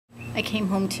I came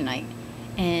home tonight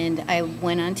and I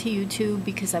went onto YouTube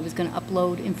because I was going to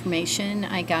upload information.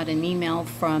 I got an email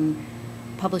from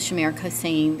Publish America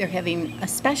saying they're having a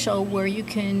special where you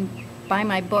can buy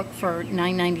my book for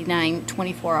 $9.99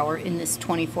 24-hour in this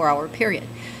 24-hour period.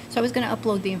 So I was going to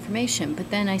upload the information, but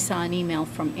then I saw an email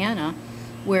from Anna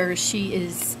where she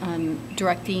is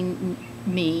directing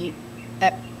me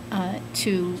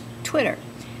to Twitter.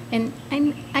 And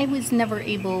I was never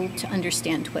able to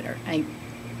understand Twitter.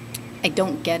 I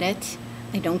don't get it.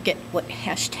 I don't get what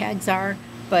hashtags are.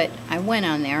 But I went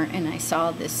on there and I saw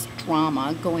this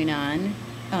drama going on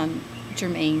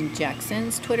Jermaine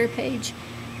Jackson's Twitter page,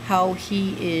 how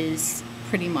he is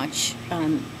pretty much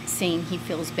saying he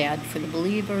feels bad for the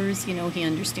believers. You know, he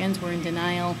understands we're in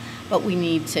denial, but we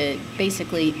need to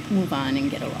basically move on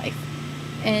and get a life.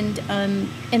 And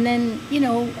then, you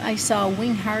know, I saw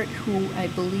Winghart, who I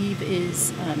believe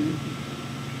is,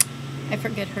 I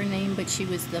forget her name, but she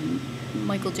was the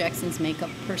Michael Jackson's makeup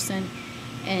person.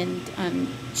 And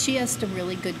she asked a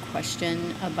really good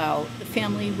question about the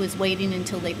family was waiting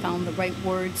until they found the right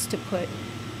words to put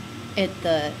at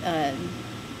the,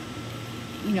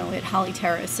 you know, at Holly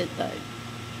Terrace, at the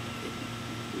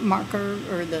marker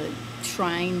or the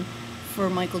shrine for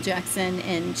Michael Jackson.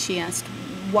 And she asked,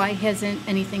 why hasn't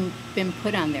anything been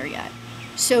put on there yet?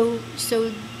 So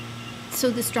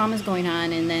this drama's going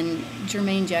on, and then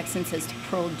Jermaine Jackson says to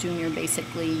Pearl Jr.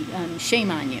 basically,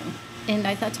 shame on you. And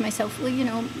I thought to myself, well, you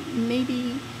know,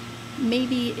 maybe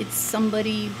it's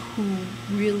somebody who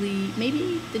really,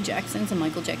 maybe the Jacksons and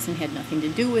Michael Jackson had nothing to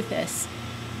do with this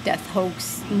death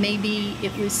hoax. Maybe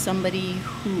it was somebody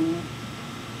who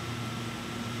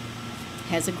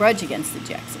has a grudge against the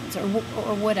Jacksons or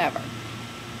whatever.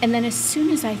 And then as soon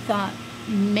as I thought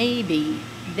maybe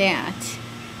that,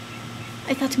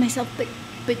 I thought to myself,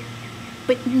 but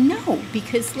no,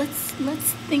 because let's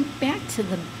think back to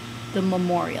the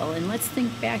memorial, and let's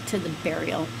think back to the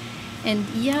burial. And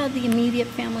yeah, the immediate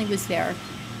family was there,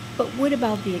 but what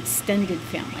about the extended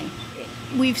family?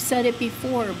 We've said it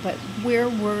before, but where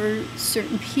were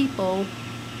certain people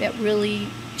that really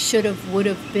would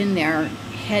have been there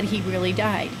had he really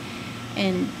died?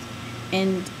 And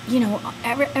you know,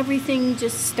 everything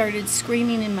just started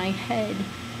screaming in my head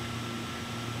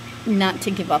not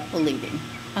to give up believing.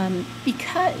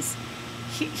 Because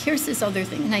here's this other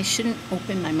thing, and I shouldn't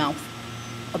open my mouth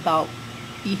about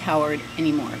B. Howard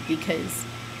anymore because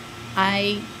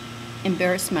I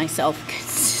embarrass myself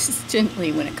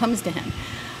consistently when it comes to him.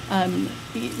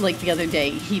 Like the other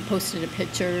day, he posted a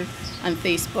picture on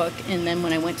Facebook, and then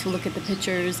when I went to look at the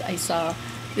pictures, I saw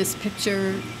this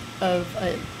picture of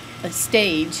a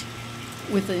stage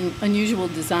with an unusual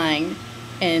design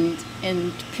and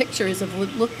pictures of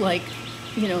what looked like,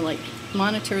 you know, like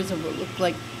monitors of what looked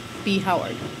like B.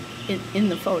 Howard in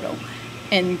the photo.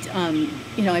 And,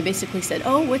 you know, I basically said,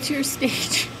 oh, what's your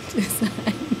stage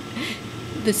design?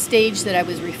 The stage that I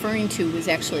was referring to was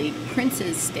actually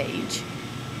Prince's stage.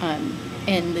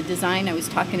 And the design I was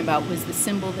talking about was the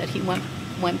symbol that he went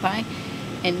by.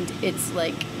 And it's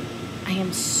like, I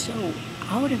am so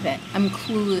out of it. I'm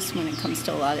clueless when it comes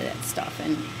to a lot of that stuff.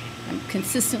 And I'm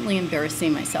consistently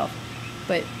embarrassing myself.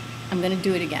 But I'm going to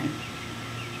do it again.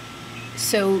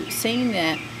 So saying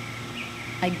that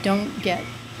I don't get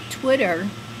Twitter,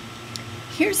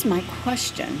 here's my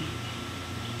question.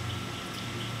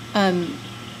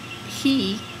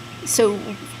 So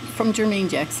from Jermaine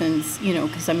Jackson's, you know,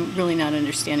 because I'm really not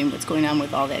understanding what's going on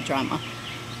with all that drama,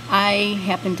 I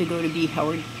happen to go to B.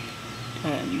 Howard,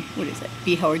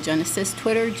 B. Howard Genesis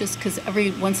Twitter, just because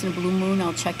every once in a blue moon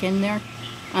I'll check in there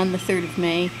on the 3rd of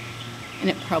May, and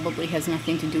it probably has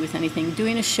nothing to do with anything.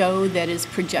 Doing a show that is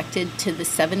projected to the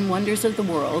 7 wonders of the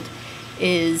world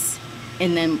is,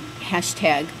 and then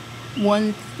hashtag,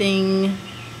 one thing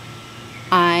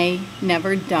I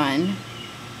never done,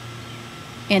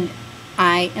 and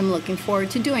I am looking forward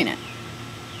to doing it.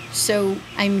 So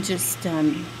I'm just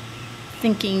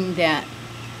thinking that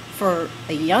for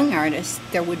a young artist,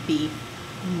 there would be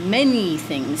many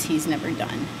things he's never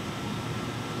done.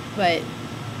 But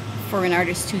for an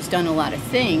artist who's done a lot of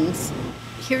things,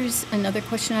 here's another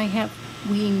question I have.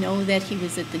 We know that he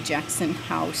was at the Jackson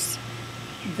house.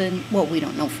 Well, we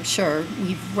don't know for sure.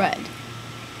 We've read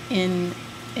in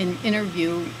an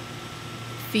interview,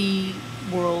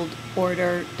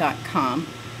 theworldorder.com,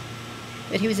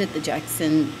 that he was at the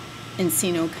Jackson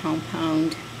Encino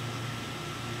compound.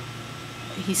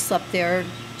 He slept there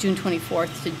June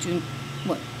 24th to June,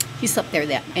 he slept there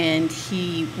that, and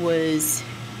he was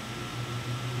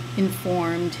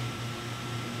informed,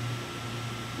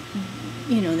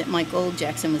 you know, that Michael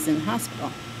Jackson was in the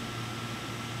hospital.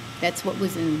 That's what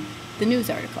was in the news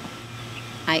article.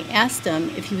 I asked him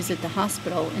if he was at the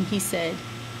hospital, and he said,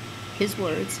 his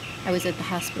words, "I was at the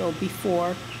hospital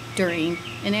before, during,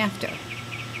 and after."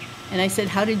 And I said,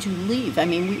 "How did you leave? I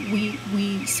mean,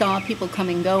 we saw people come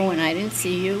and go, and I didn't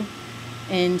see you."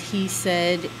 And he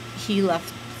said he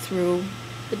left through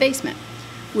the basement,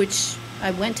 which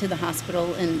I went to the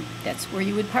hospital, and that's where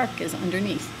you would park, is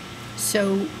underneath.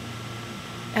 So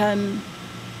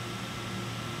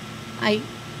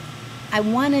I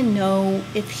want to know,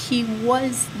 if he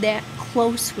was that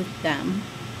close with them,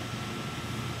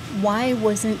 why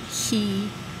wasn't he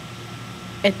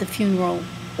at the funeral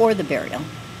or the burial?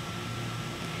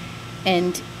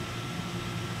 And,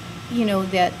 you know,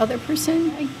 that other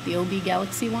person, the OB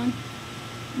Galaxy one,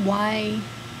 why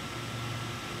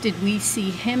did we see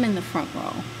him in the front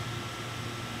row?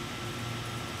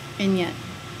 And yet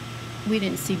we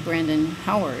didn't see Brandon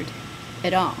Howard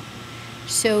at all.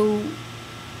 So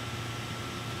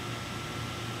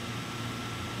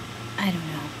I don't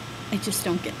know. I just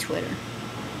don't get Twitter.